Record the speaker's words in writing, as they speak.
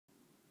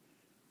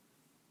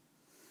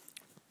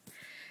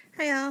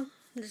Hi y'all,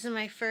 this is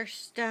my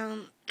first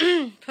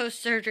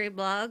post-surgery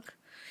blog.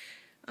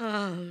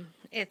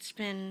 It's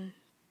been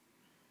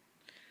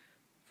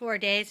 4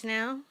 days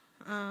now.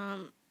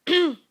 I'm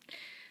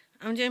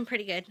doing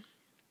pretty good.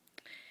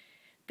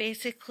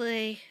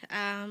 Basically,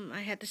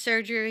 I had the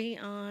surgery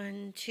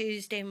on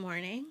Tuesday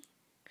morning,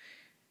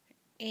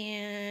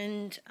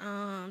 and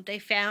they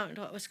found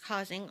what was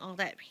causing all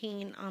that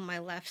pain on my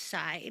left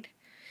side.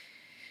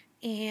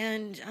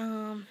 And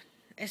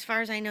as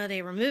far as I know,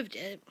 they removed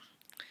it,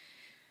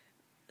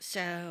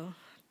 so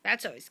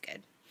that's always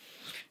good.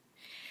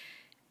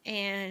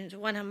 And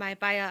one of my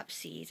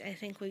biopsies, I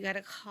think we got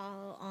a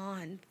call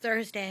on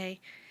Thursday,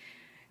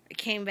 it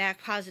came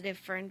back positive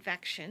for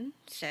infection,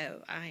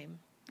 so I'm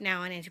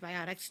now on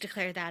antibiotics to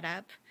clear that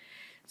up.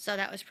 So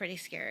that was pretty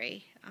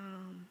scary.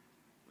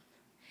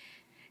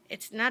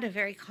 It's not a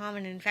very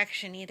common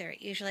infection either.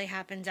 It usually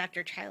happens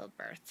after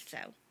childbirth,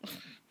 so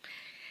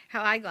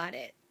how I got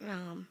it,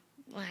 well,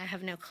 I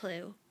have no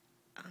clue.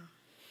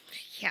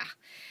 Yeah.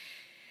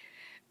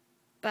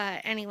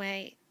 But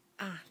anyway,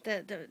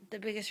 the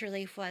biggest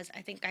relief was,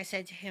 I think I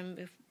said to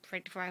him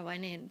right before I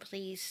went in,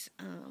 please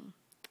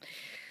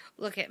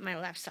look at my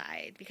left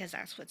side, because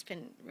that's what's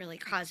been really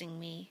causing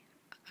me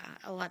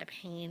a lot of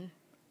pain.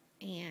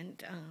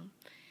 And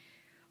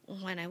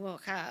when I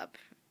woke up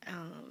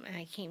and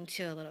I came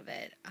to a little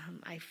bit,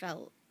 I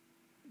felt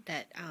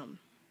that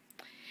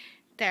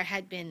there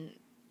had been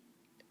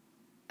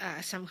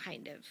some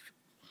kind of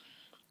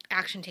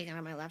action taken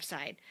on my left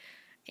side.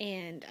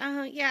 And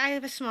yeah, I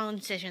have a small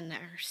incision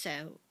there,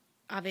 so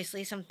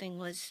obviously something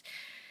was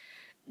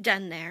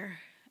done there.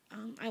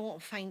 I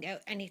won't find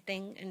out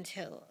anything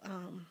until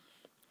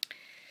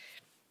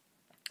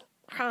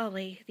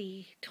probably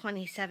the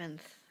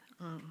 27th.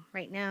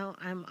 Right now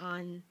I'm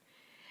on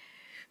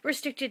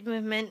restricted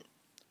movement.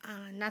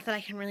 Not that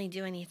I can really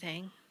do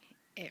anything.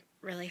 It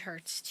really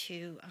hurts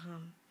to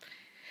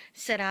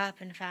sit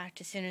up. In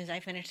fact, as soon as I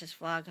finish this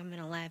vlog, I'm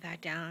going to lie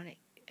back down. It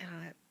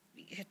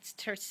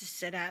hurts to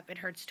sit up. It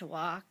hurts to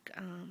walk.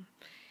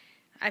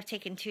 I've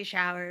taken 2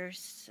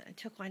 showers. I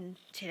took one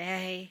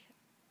today.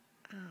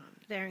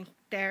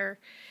 They're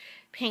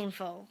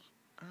painful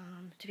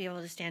to be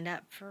able to stand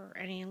up for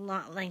any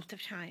length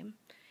of time.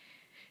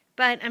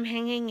 But I'm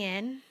hanging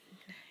in.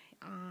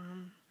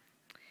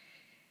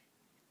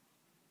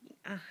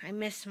 I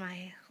miss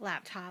my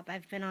laptop.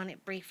 I've been on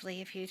it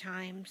briefly a few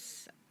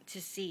times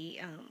to see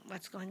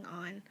what's going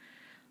on.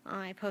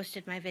 I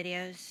posted my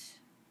videos,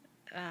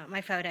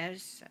 my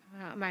photos,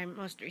 my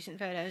most recent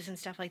photos and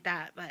stuff like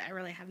that, but I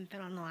really haven't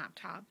been on the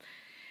laptop.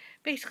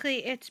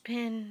 Basically, it's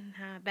been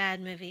bad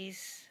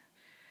movies.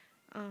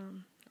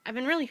 I've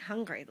been really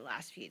hungry the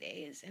last few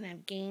days, and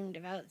I've gained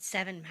about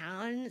 7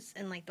 pounds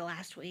in like the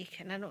last week,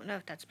 and I don't know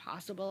if that's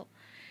possible.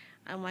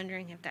 I'm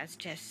wondering if that's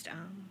just,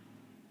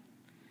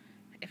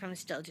 if I'm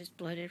still just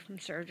bloated from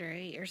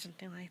surgery or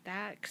something like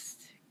that, because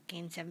I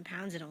gained 7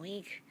 pounds in a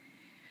week.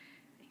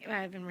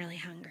 I've been really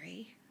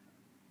hungry.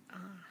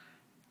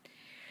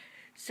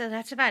 So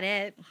that's about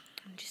it.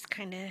 I'm just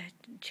kind of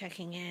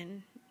checking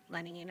in,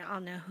 letting you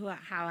all know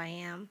how I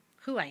am.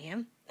 Who I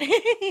am.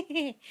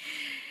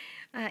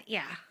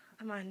 Yeah,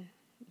 I'm on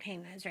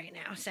pain meds right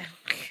now, so.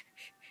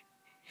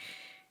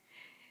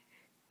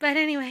 But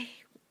anyway,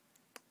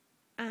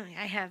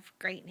 I have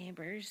great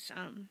neighbors.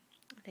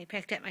 They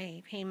picked up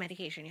my pain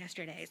medication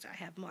yesterday, so I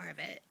have more of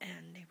it,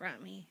 and they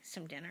brought me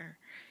some dinner,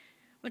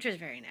 which was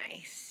very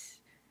nice.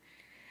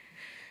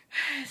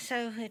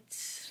 So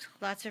it's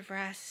lots of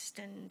rest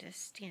and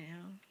just,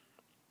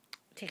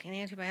 taking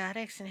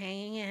antibiotics and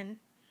hanging in.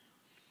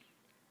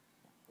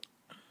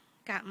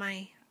 Got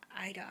my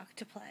iDock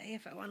to play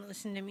if I want to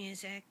listen to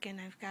music, and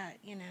I've got,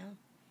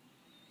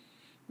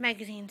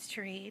 magazines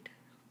to read.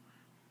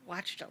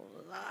 Watched a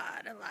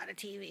lot of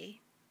TV.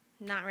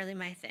 Not really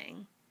my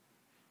thing.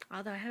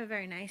 Although I have a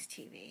very nice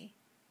TV.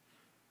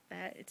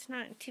 But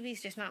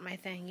TV's just not my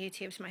thing.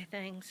 YouTube's my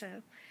thing,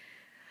 so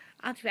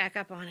I'll be back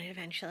up on it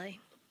eventually.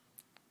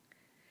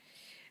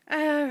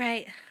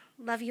 Alright.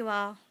 Love you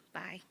all.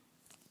 Bye.